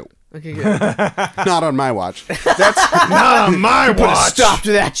happened? No, Okay, good. not on my watch. That's Not on my Put a stop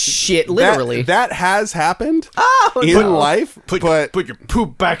to that shit, literally. That has happened Oh, in no. life, but Put your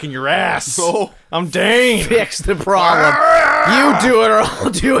poop back in your ass. Oh. I'm Dane. Fix the problem. You do it or I'll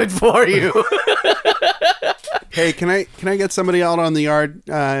do it for you. hey, can I get somebody out on the yard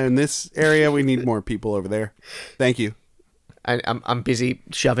in this area? We need more people over there. Thank you. I'm busy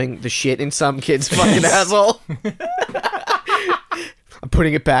shoving the shit in some kid's fucking asshole. I'm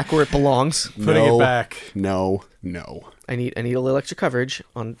putting it back where it belongs. Putting No. it back. No. I need a little extra coverage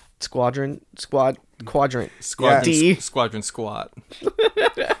on quadrant Squadron, D. squadron squat.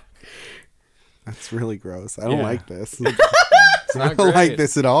 That's really gross. I don't Yeah. like this. It's I not don't great. like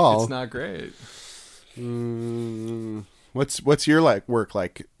this at all. It's not great. What's your work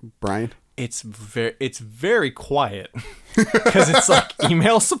like, Brian? It's very quiet because it's like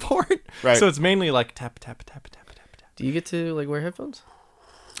email support. Right. So it's mainly like tap tap tap tap tap tap. Do you get to like wear headphones?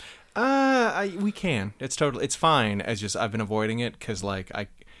 We can. It's fine. It's just I've been avoiding it because like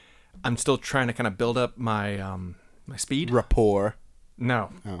I'm still trying to kind of build up my my speed. Rapport. No,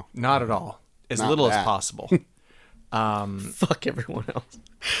 Oh. not at all. As Not little that. as possible. Fuck everyone else.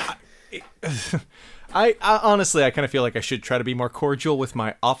 I honestly, I kind of feel like I should try to be more cordial with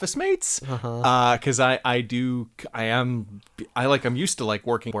my office mates, because I'm used to like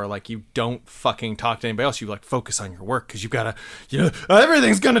working where like you don't fucking talk to anybody else. You like focus on your work because you gotta,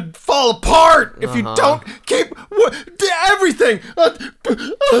 everything's gonna fall apart if you don't keep everything.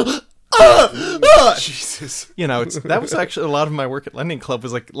 Jesus. That was actually a lot of my work at Lending Club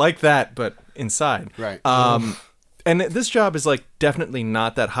was like that, but inside. Right. And this job is like definitely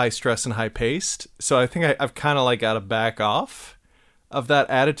not that high stress and high paced. So I think I've kind of like got to back off of that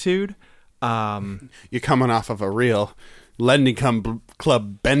attitude. You're coming off of a real Lending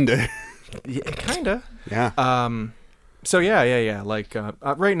Club bender. Yeah, kind of. Yeah. So yeah. Like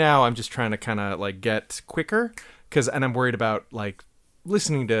right now, I'm just trying to kind of like get quicker and I'm worried about like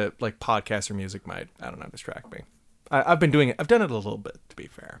listening to like podcasts or music might, I don't know, distract me. I've been doing it. I've done it a little bit, to be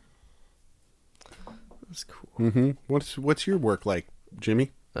fair. That's cool. Mm-hmm. What's your work like,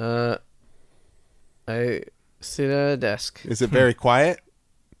 Jimmy? I sit at a desk. Is it very quiet?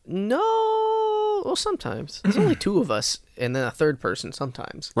 No, well, sometimes. There's only 2 of us, and then a third person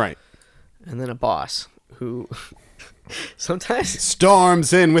sometimes, Right. and then a boss who sometimes.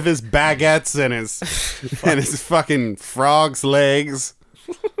 Storms in with his baguettes and his fucking frog's legs.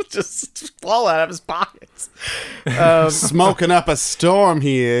 just fall out of his pockets. Smoking up a storm,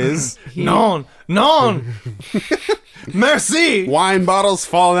 he is. Non, merci. Wine bottles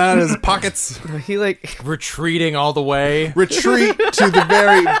falling out of his pockets. He like Retreating all the way. Retreat to the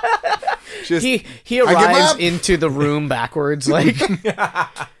very. Just he give arrives up. into the room backwards. Like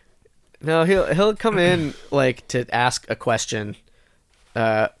no, he'll come in like to ask a question.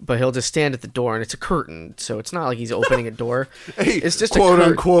 But he'll just stand at the door, and it's a curtain, so it's not like he's opening a door. It's just quote a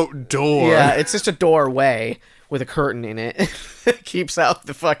unquote door. Yeah, it's just a doorway with a curtain in it. It keeps out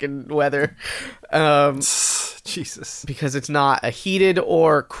the fucking weather. Jesus. Because it's not a heated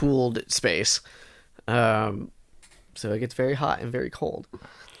or cooled space. So it gets very hot and very cold,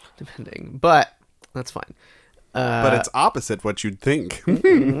 depending. But that's fine. But it's opposite what you'd think.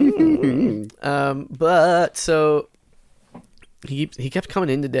 But so he kept coming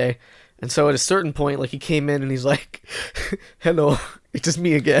in today, and so at a certain point, like he came in and he's like, "Hello, it's just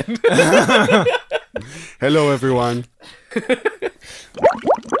me again." Hello, everyone.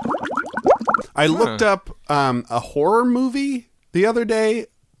 I looked up a horror movie the other day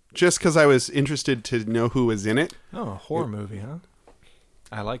just because I was interested to know who was in it. Oh, a horror movie, huh?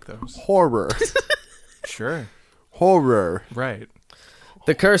 I like those. Horror. Sure. Horror. Right.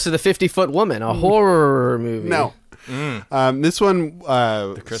 The Curse of the 50-Foot Woman, a horror movie. No. This one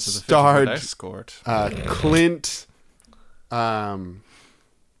The Curse of the starred Escort. Clint.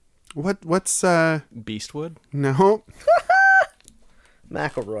 What's Beastwood. no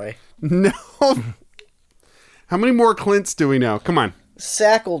McElroy. no. How many more Clints do we know? Come on.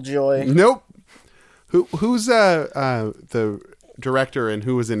 Sacklejoy. Nope. Who's the director and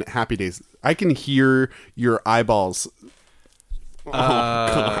who was in Happy Days? I can hear your eyeballs.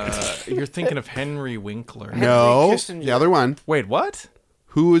 You're thinking of Henry Winkler. No, Kissinger. the other one. Wait, what?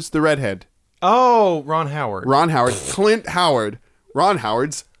 Who is the redhead? Oh, Ron Howard. Ron Howard. Clint Howard. Ron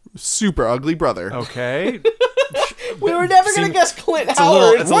Howard's super ugly brother. Okay. We were never going to guess Clint a Howard.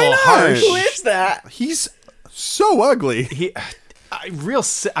 little- it's a Why little not? harsh. Who is that? He's so ugly.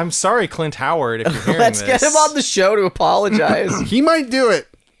 I'm sorry, Clint Howard, if you're hearing Let's this. get him on the show to apologize. He might do it.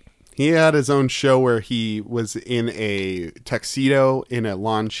 He had his own show where he was in a tuxedo in a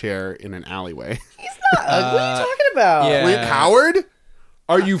lawn chair in an alleyway. What are you talking about? yeah. Clint Howard?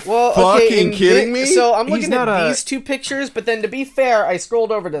 Are you Well, fucking in kidding me? So I'm He's looking not at a- these two pictures, but then to be fair, I scrolled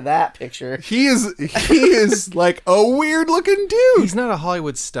over to that picture. He is like a weird looking dude. He's not a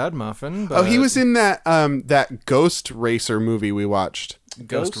Hollywood stud muffin. But Oh, he was in that that Ghost Racer movie we watched.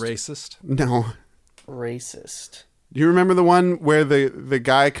 Ghost Ghost? racist. No. Racist. Do you remember the one where the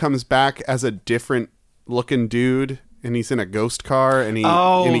guy comes back as a different looking dude and he's in a ghost car and he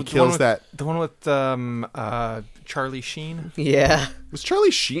the kills one with, that the one with Charlie Sheen. Yeah. was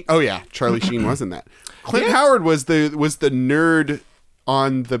Charlie Sheen? Oh yeah, Charlie Sheen was in that. Clint Howard was the nerd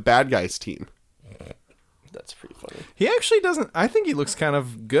on the bad guys team. That's pretty funny. He actually doesn't. I think he looks kind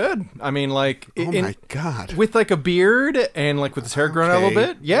of good. I mean, like Oh my god. with like a beard and like with his hair grown out a little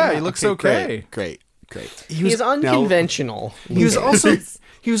bit. Yeah, he looks okay. Great. He's unconventional. He was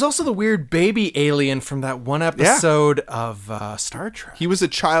also the weird baby alien from that one episode of Star Trek. He was a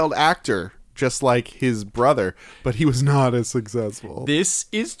child actor, just like his brother, but he was not as successful. This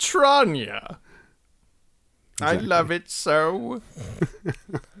is Tranya. I Exactly. love it so.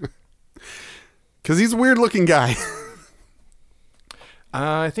 Because he's a weird looking guy.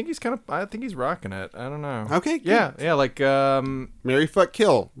 I think he's rocking it. I don't know. Okay, good. Yeah, like Mary Fuck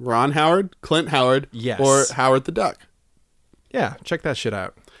Kill. Ron Howard, Clint Howard, Yes. or Howard the Duck. yeah, check that shit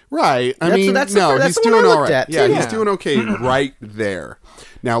out. Right. I That's- mean, that's no, the he's one I doing all looked right. at, Yeah, too. he's Yeah. doing okay right there.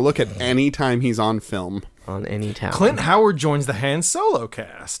 Now look at any time he's on film. On any town. Clint Howard joins the Han Solo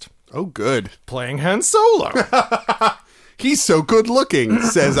cast, Oh, good. playing Han Solo. He's so good looking,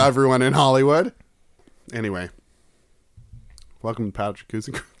 says everyone in Hollywood. Anyway, welcome to Patrick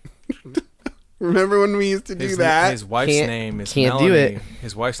Cousin. Remember when we used to do that? His wife's Can't- name is can't do Melanie. it.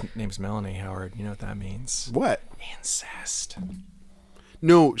 His wife's name's Melanie Howard. You know what that means? What? Incest.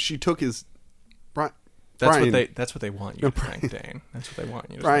 No, she took his. That's Brian. what they want you to think, Dane. That's what they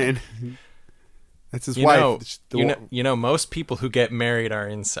want you to Brian. think. That's his You wife. know, The you know, most people who get married are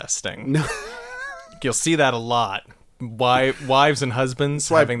incesting. No. You'll see that a lot. Wives and husbands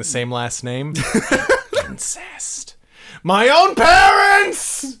having the same last name. Incest. My own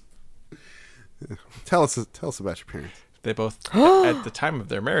parents. Tell us about your parents. They both, at the time of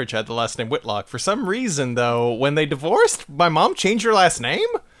their marriage, had the last name Whitlock. For some reason, though, when they divorced, my mom changed her last name?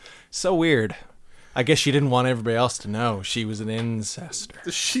 So weird. I guess she didn't want everybody else to know she was an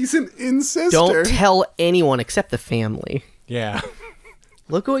incester. She's an incester. Don't tell anyone except the family. Yeah.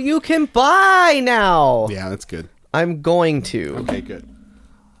 Look what you can buy now. Yeah, that's good. I'm going to. Okay, good.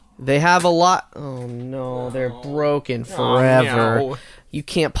 They have a lot. Oh no, they're broken forever. no. You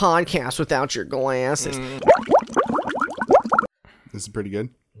can't podcast without your glasses. This is pretty good.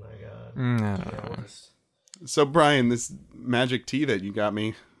 No. So, Brian, this magic tea that you got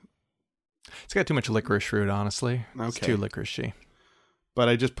me, It's got too much licorice root, honestly. It's Okay. too licoricey. but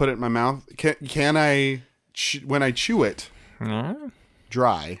I just put it in my mouth. Can I, when I chew it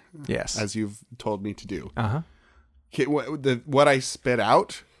dry, Yes. as you've told me to do, Uh-huh. what I spit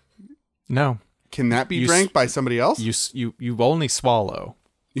out, No. can that be You drank by somebody else? You only swallow.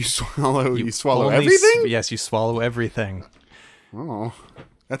 You swallow only everything? yes, you swallow everything. Oh,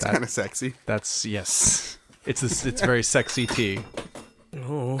 that's kind of sexy. That's yes. It's very sexy tea.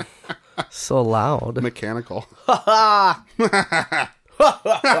 Oh, so loud. Mechanical.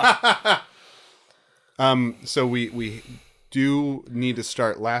 So we do need to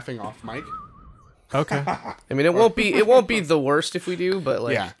start laughing off mic. Okay. I mean, it won't be the worst if we do, but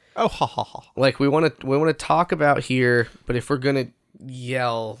like, Yeah. Oh, ha ha ha. like we want to talk about here, but if we're gonna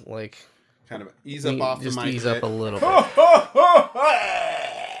yell, like, Kind of ease up off the just mic. ease up a little bit.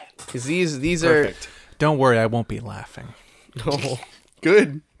 Because these Perfect. Don't worry, I won't be laughing. are. Oh,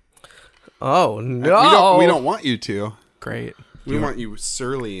 Good. oh no! We don't want you to. Great. We want you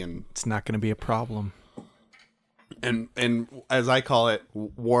surly and It's not going to be a problem. as I call it,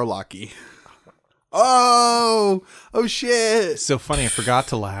 warlocky. Oh shit. It's so funny. I forgot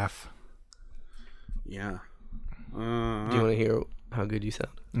to laugh. Yeah. Do you want to hear how good you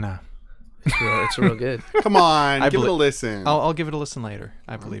sound? No. It's real good. Come on, give it a belie- listen. I'll give it a listen later.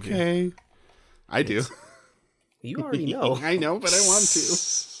 I believe you. Okay. I do. You already know. I know, but I want to.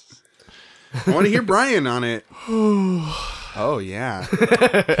 I want to hear Brian on it. Oh yeah.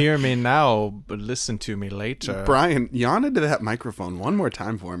 Hear me now, but listen to me later. Brian, yawn into that microphone one more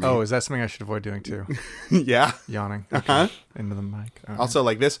time for me. Oh, is that something I should avoid doing too? yeah. Yawning. Uh-huh. Into the mic. All right. Also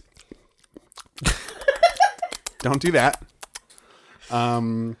like this. Don't do that.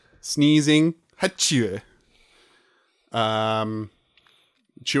 Sneezing. Hachoo.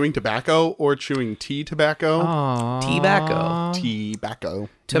 Chewing tobacco or chewing tea tobacco. Tobacco. Tobacco.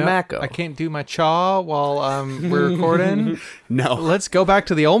 Tobacco. I can't do my chaw while we're recording. No. Let's go back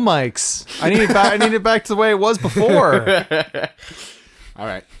to the old mics. I need it back to the way it was before. All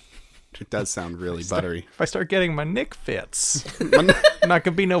right. It does sound really buttery. If I start getting my Nick fits, not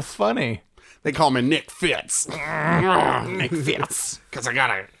gonna be no funny. They call me Nick Fitz. Nick Fitz. Because I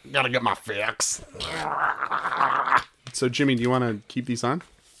gotta get my fix. So, Jimmy, do you want to keep these on?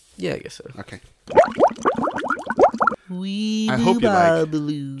 Yeah, I guess so. Okay. I hope you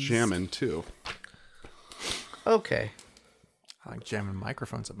like jamming, too. Okay. I like jamming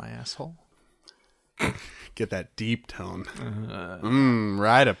microphones at my asshole. Get that deep tone.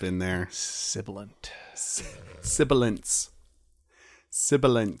 Right up in there. Sibilant. Sibilance.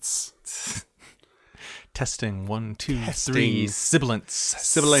 Sibilance. Testing 1, 2, 3. Testing. Sibilance.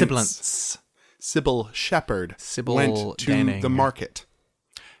 Sibilance. Sibilance. Sybil Shepherd Sybil went to Danning. the market.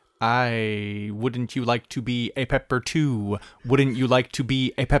 Wouldn't you like to be a pepper too? Wouldn't you like to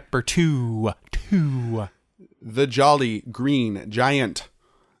be a pepper too? The Jolly Green Giant.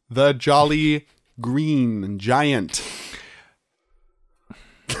 The Jolly Green Giant.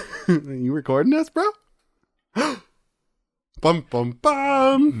 You recording us, bro? Bum, bum,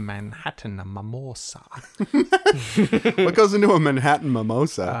 bum. Manhattan mimosa. What goes into a Manhattan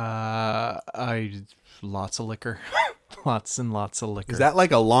mimosa? Lots of liquor. Lots and lots of liquor. Is that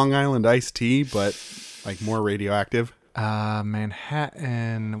like a Long Island iced tea, but like more radioactive?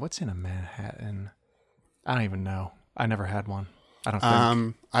 Manhattan? What's in a Manhattan? I don't even know. I never had one. I don't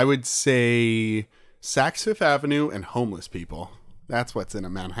think. I would say Saks Fifth Avenue and homeless people. That's what's in a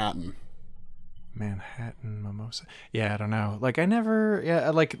Manhattan. Manhattan mimosa. Yeah, I don't know. Like I never. Yeah,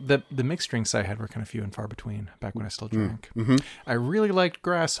 like the mixed drinks I had were kind of few and far between back when I still drank. Mm-hmm. I really liked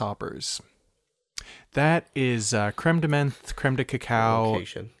Grasshoppers. That is creme de menthe, creme de cacao,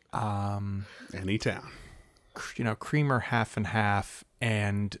 Location. Any town. Creamer half and half,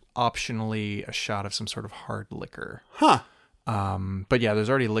 and optionally a shot of some sort of hard liquor. Huh. But yeah, there's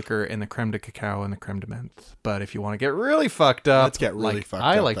already liquor in the creme de cacao and the creme de menthe. But if you want to get really fucked up, Let's get really fucked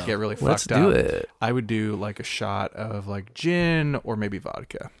I up, like though. to get really Let's fucked up. do it. I would do like a shot of like gin or maybe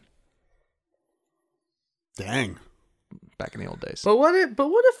vodka. Dang. Back in the old days. But what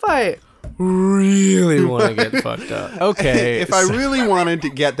if I really want to get fucked up? Okay. If I really wanted to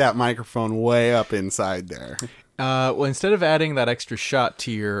get that microphone way up inside there. Well, instead of adding that extra shot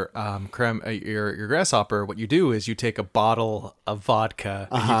to your creme, your grasshopper, what you do is you take a bottle of vodka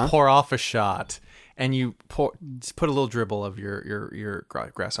and you pour off a shot, and you just put a little dribble of your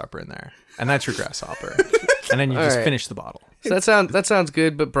grasshopper in there, and that's your grasshopper, and then you just right. finish the bottle. So that sounds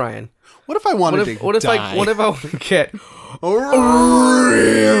good, but Brian, What if I wanted to die? what if I want to get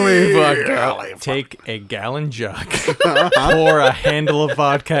really fucked up? Take a gallon jug, pour a handle of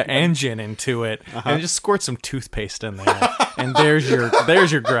vodka and gin into it, and just squirt some toothpaste in there. And there's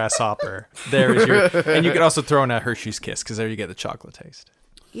your grasshopper. And you could also throw in a Hershey's Kiss because there you get the chocolate taste.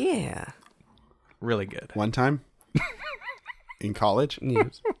 Yeah. Really good. One time in college,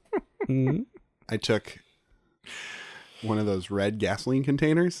 Yes. I took one of those red gasoline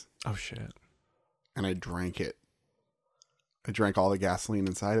containers Oh shit. and I drank it. I drank all the gasoline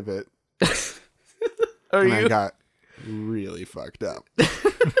inside of it, I got really fucked up.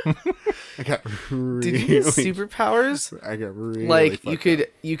 I got really. Did you get superpowers? I got really Like fucked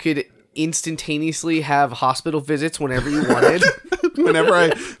you could instantaneously have hospital visits whenever you wanted. up. Whenever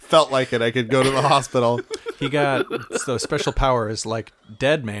I felt like it, I could go to the hospital. He got those special powers like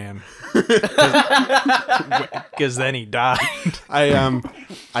Dead Man, because then he died.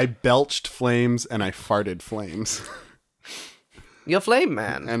 I belched flames and I farted flames, You're Flame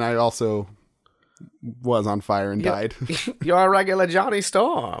Man. and I also was on fire and died. You're a regular Johnny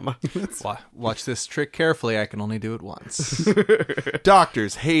Storm. Watch this trick carefully. I can only do it once.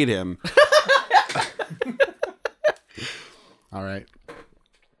 Doctors hate him. All right,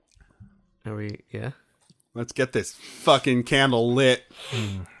 Are we? Yeah. let's get this fucking candle lit.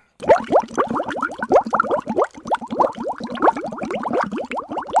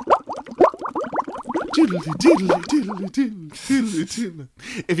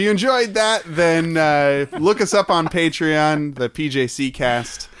 If you enjoyed that, then look us up on Patreon, the PJC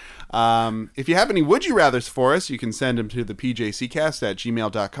Cast. If you have any Would You Rathers for us, you can send them to the PJCcast at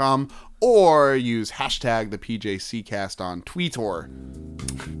gmail.com or use hashtag the PJCcast on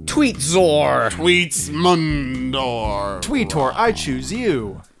Tweetor. Tweet Zor. Tweets Mundor. Tweetor, I choose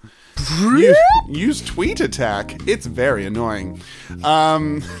you. Use Tweet Attack. It's very annoying.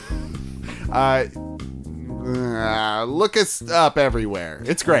 Look us up everywhere.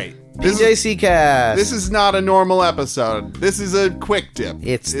 It's great. PJC Cast. This is not a normal episode. This is a quick dip.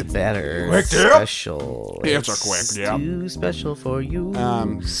 It's better. Quick dip. Special. It's a quick dip. Too special for you.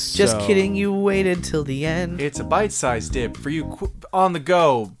 Just so- kidding. You waited till the end. It's a bite-sized dip for you on the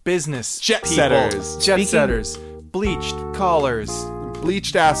go business Jet people. setters. Jet Speaking- setters, bleached collars,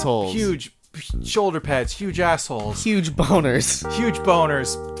 Bleached assholes. huge shoulder pads, huge assholes, Huge boners. huge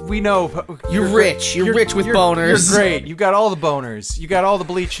boners. We know You're rich. You're rich with boners. You're great. You got all the boners. You got all the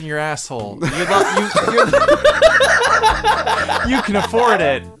bleach in your asshole. You can afford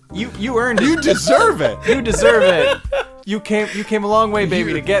it. You earned it. You deserve it. You deserve it. You came a long way,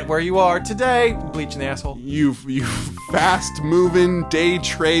 baby, to get where you are today. Bleach in the asshole. You fast moving, day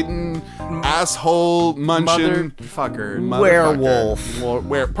trading, asshole munching Motherfucker.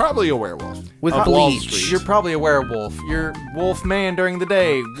 Werewolf. Probably a werewolf. With Of Wall bleach. Street. You're probably a werewolf. You're wolf man during the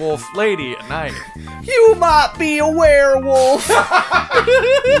day, wolf lady at night. You might be a werewolf.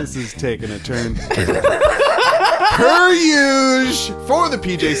 This is taking a turn. Per usual, for the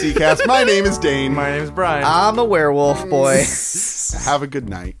PJC Cast, my name is Dane. My name is Brian. I'm a werewolf boy. Have a good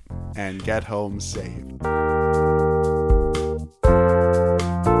night and get home safe.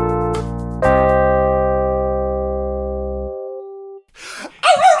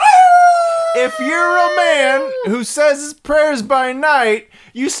 If you're a man who says his prayers by night,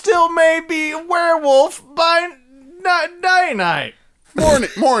 you still may be a werewolf by night. Morning.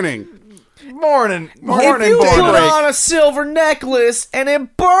 Morning, If you boy. put on a silver necklace and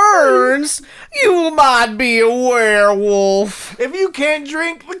it burns, you might be a werewolf. If you can't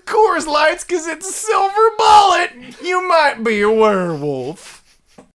drink the Coors Lights because it's a silver bullet, you might be a werewolf.